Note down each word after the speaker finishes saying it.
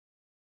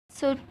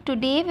So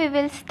today we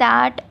will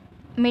start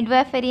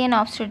midwifery and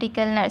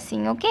obstetrical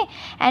nursing, okay,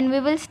 and we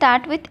will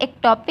start with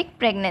ectopic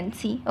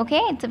pregnancy.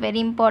 Okay, it's a very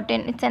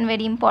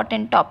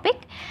important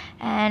topic,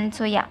 and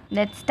so yeah,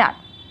 let's start.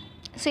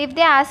 So if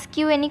they ask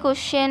you any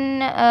question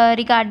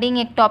regarding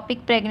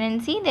ectopic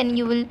pregnancy, then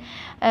you will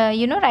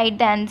write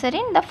the answer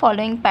in the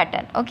following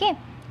pattern. Okay,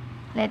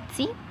 let's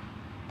see.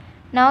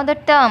 Now the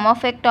term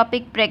of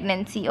ectopic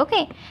pregnancy.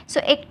 Okay,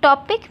 so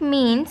ectopic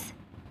means,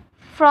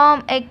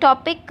 from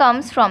ectopic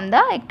comes from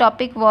the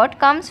ectopic word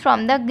comes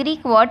from the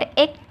Greek word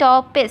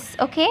ectopis,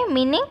 okay,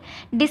 meaning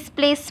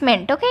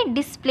displacement. Okay,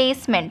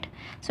 displacement.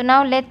 So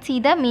now let's see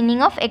the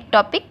meaning of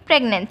ectopic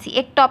pregnancy.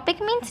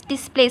 Ectopic means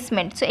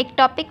displacement. So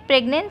ectopic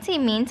pregnancy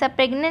means a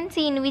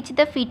pregnancy in which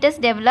the fetus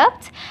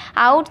develops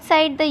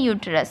outside the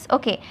uterus.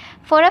 Okay,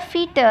 for a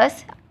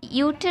fetus,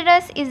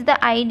 uterus is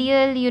the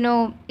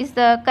ideal, is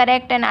the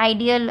correct and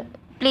ideal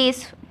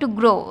place to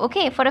grow,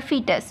 okay, for a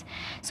fetus.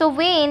 So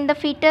when the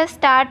fetus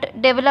start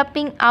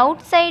developing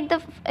outside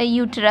the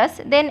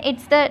uterus, then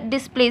it's the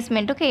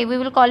displacement. Okay, we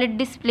will call it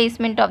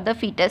displacement of the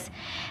fetus.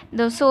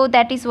 So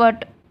that is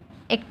what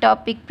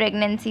ectopic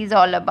pregnancy is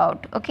all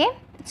about. Okay,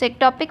 so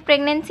ectopic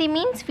pregnancy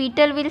means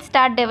fetal will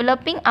start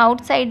developing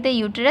outside the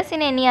uterus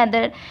in any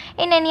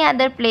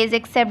other place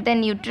except the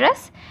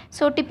uterus.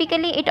 So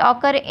typically it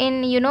occur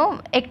in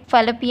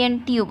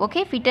fallopian tube.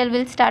 Okay, fetal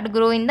will start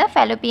grow in the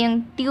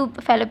fallopian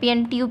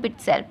tube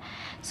itself.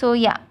 So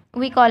yeah,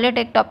 we call it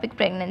ectopic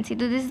pregnancy.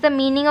 So this is the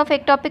meaning of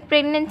ectopic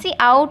pregnancy: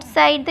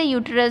 outside the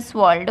uterus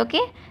wall.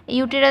 Okay,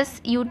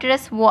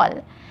 uterus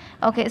wall.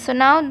 Okay, so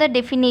now the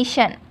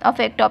definition of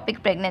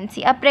ectopic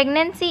pregnancy: a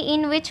pregnancy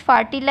in which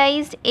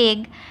fertilized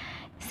egg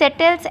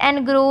settles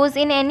and grows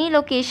in any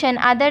location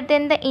other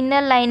than the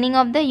inner lining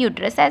of the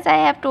uterus. As I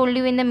have told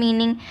you in the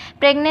meaning,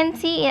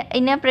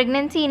 a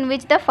pregnancy in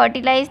which the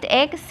fertilized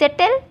egg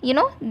settle,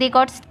 they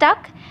got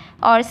stuck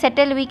or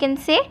settle, we can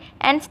say,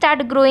 and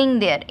start growing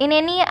there in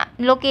any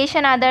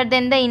location other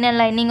than the inner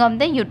lining of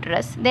the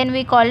uterus, then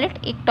we call it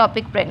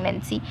ectopic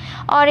pregnancy.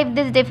 Or if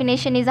this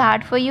definition is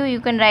hard for you, you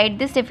can write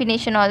this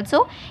definition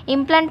also: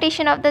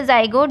 implantation of the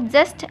zygote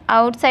just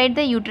outside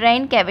the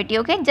uterine cavity.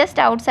 Okay, just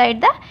outside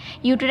the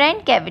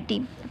uterine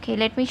cavity. Okay,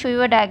 let me show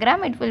you a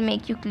diagram, it will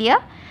make you clear.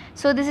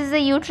 So this is the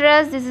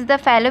uterus, this is the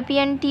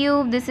fallopian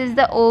tube, this is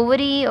the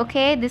ovary.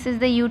 Okay, this is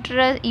the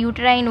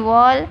uterine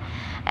wall,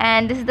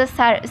 and this is the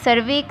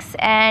cervix,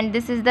 and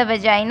this is the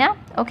vagina.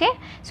 Okay,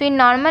 so in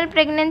normal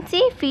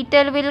pregnancy,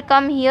 fetal will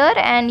come here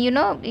and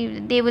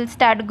they will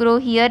start grow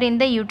here in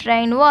the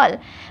uterine wall.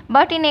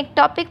 But in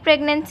ectopic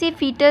pregnancy,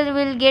 fetal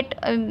will get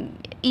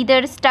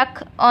either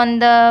stuck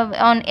on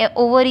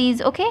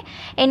ovaries, okay,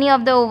 any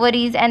of the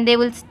ovaries, and they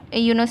will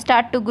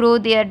start to grow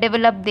there,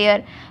 develop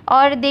there,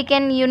 or they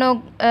can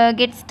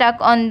get stuck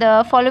on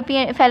the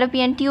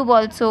fallopian tube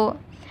also,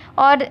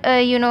 or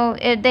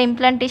the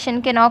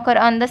implantation can occur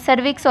on the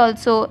cervix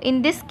also.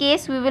 In this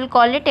case, we will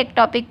call it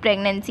ectopic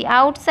pregnancy,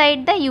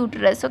 outside the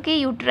uterus, okay,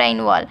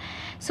 uterine wall.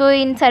 So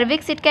in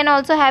cervix it can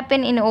also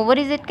happen, in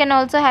ovaries it can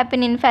also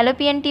happen, in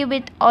fallopian tube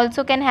it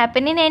also can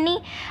happen, in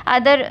any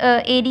other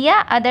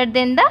area other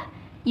than the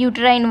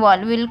uterine wall.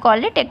 We will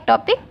call it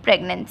ectopic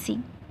pregnancy.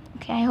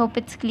 Okay, I hope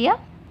it's clear.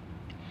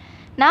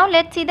 Now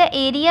let's see the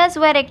areas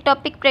where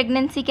ectopic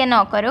pregnancy can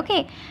occur.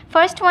 Okay,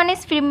 first one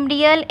is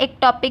fimbrial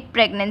ectopic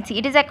pregnancy.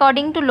 It is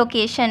according to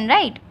location,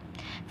 right?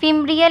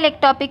 Fimbrial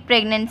ectopic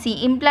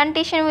pregnancy,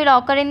 implantation will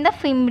occur in the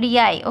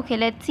fimbriae. Okay,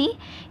 let's see,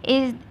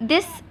 is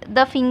this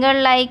the finger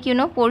like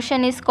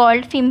portion is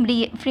called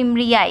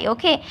fimbriae.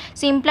 Okay,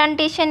 so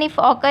implantation if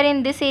occur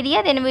in this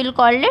area, then we will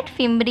call it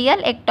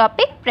fimbrial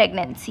ectopic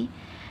pregnancy.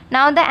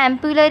 Now the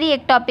ampullary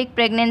ectopic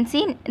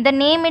pregnancy, the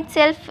name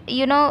itself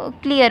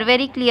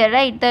very clear,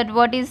 right, that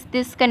what is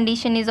this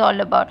condition is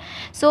all about.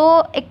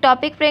 So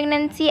ectopic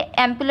pregnancy,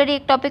 ampullary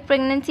ectopic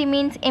pregnancy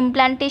means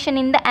implantation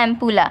in the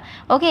ampulla.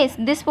 Okay, so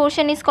this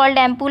portion is called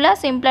ampulla,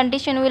 so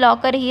implantation will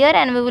occur here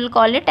and we will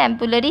call it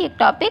ampullary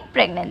ectopic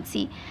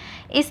pregnancy.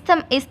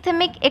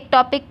 Isthmic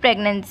ectopic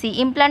pregnancy,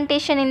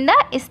 implantation in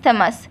the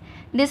isthmus.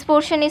 This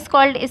portion is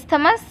called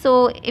isthmus,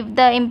 so if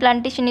the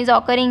implantation is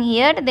occurring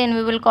here, then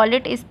we will call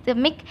it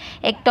isthmic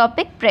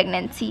ectopic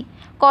pregnancy.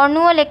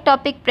 Cornual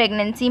ectopic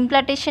pregnancy,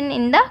 implantation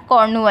in the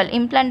cornual,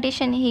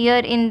 implantation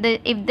here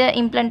if the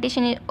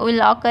implantation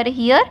will occur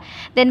here,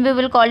 then we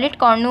will call it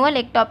cornual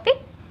ectopic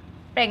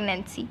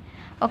pregnancy.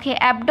 Okay,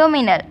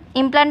 abdominal,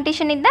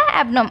 implantation in the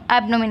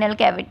abdominal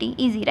cavity,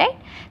 easy, right?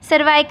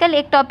 Cervical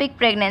ectopic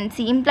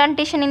pregnancy,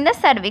 implantation in the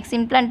cervix,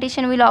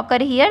 implantation will occur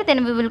here,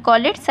 then we will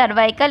call it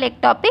cervical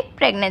ectopic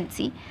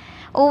pregnancy.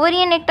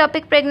 Ovarian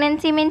ectopic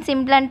pregnancy means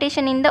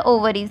implantation in the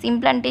ovaries,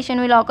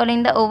 implantation will occur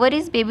in the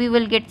ovaries, baby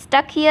will get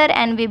stuck here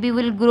and baby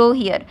will grow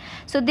here.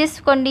 So this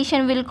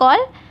condition will call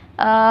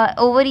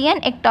ovarian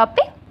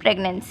ectopic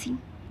pregnancy.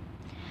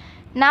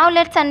 Now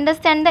let's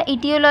understand the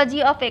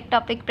etiology of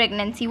ectopic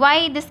pregnancy,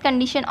 why this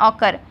condition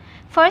occur.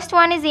 First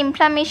one is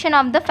inflammation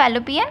of the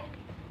fallopian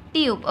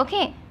tube.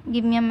 Okay,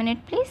 give me a minute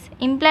please.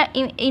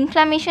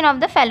 Inflammation of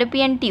the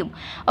fallopian tube.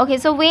 Okay,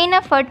 so when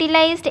a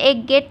fertilized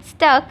egg gets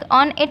stuck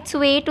on its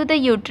way to the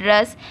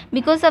uterus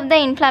because of the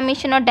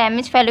inflammation or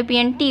damaged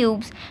fallopian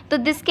tubes, so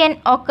this can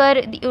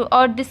occur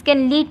or this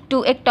can lead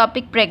to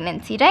ectopic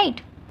pregnancy,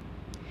 right?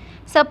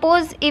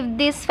 Suppose if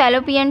this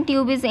fallopian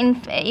tube is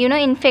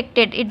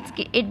infected,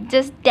 it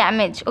just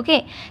damaged.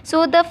 Okay,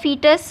 so the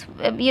fetus,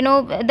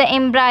 the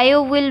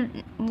embryo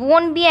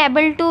won't be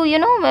able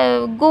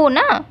to go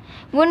na,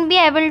 won't be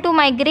able to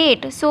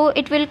migrate, so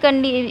it will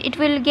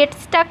get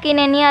stuck in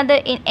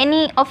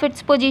any of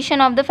its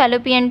position of the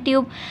fallopian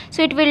tube,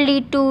 so it will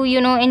lead to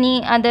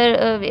any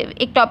other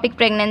ectopic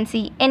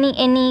pregnancy,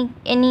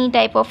 any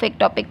type of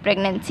ectopic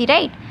pregnancy,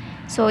 right?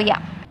 So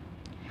yeah.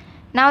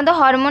 Now the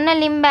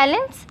hormonal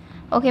imbalance.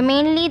 Okay,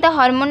 mainly the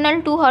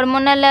two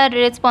hormonal are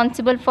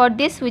responsible for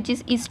this, which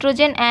is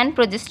estrogen and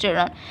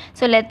progesterone.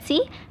 So let's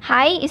see,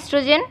 high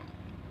estrogen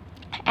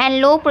and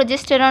low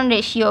progesterone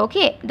ratio.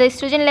 Okay, the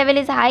estrogen level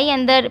is high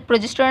and the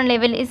progesterone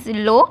level is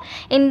low.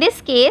 In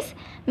this case,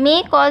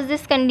 may cause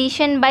this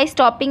condition by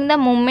stopping the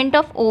movement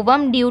of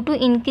ovum due to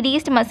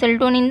increased muscle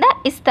tone in the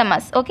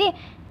isthmus. Okay,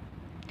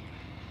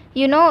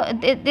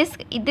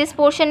 this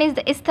portion is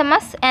the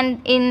isthmus,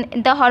 and in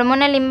the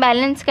hormonal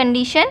imbalance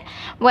condition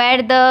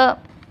where the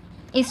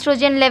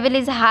estrogen level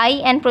is high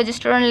and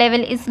progesterone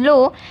level is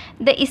low,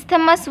 the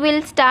isthmus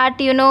will start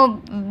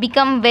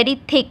become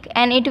very thick,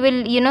 and it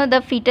will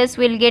the fetus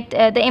will get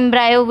the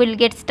embryo will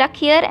get stuck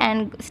here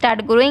and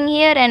start growing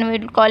here, and we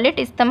will call it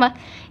isthmus,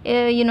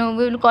 we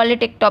will call it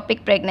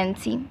ectopic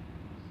pregnancy.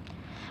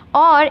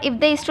 Or if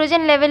the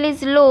estrogen level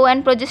is low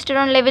and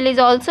progesterone level is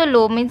also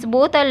low, means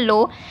both are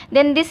low,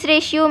 then this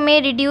ratio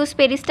may reduce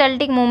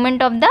peristaltic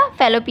movement of the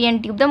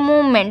fallopian tube, the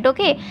movement.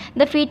 Okay,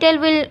 the fetal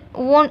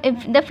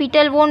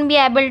won't be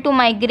able to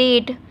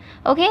migrate.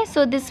 Okay,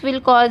 so this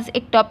will cause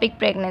ectopic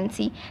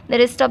pregnancy. The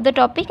rest of the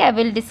topic I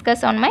will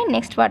discuss on my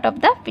next part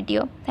of the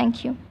video.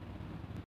 Thank you.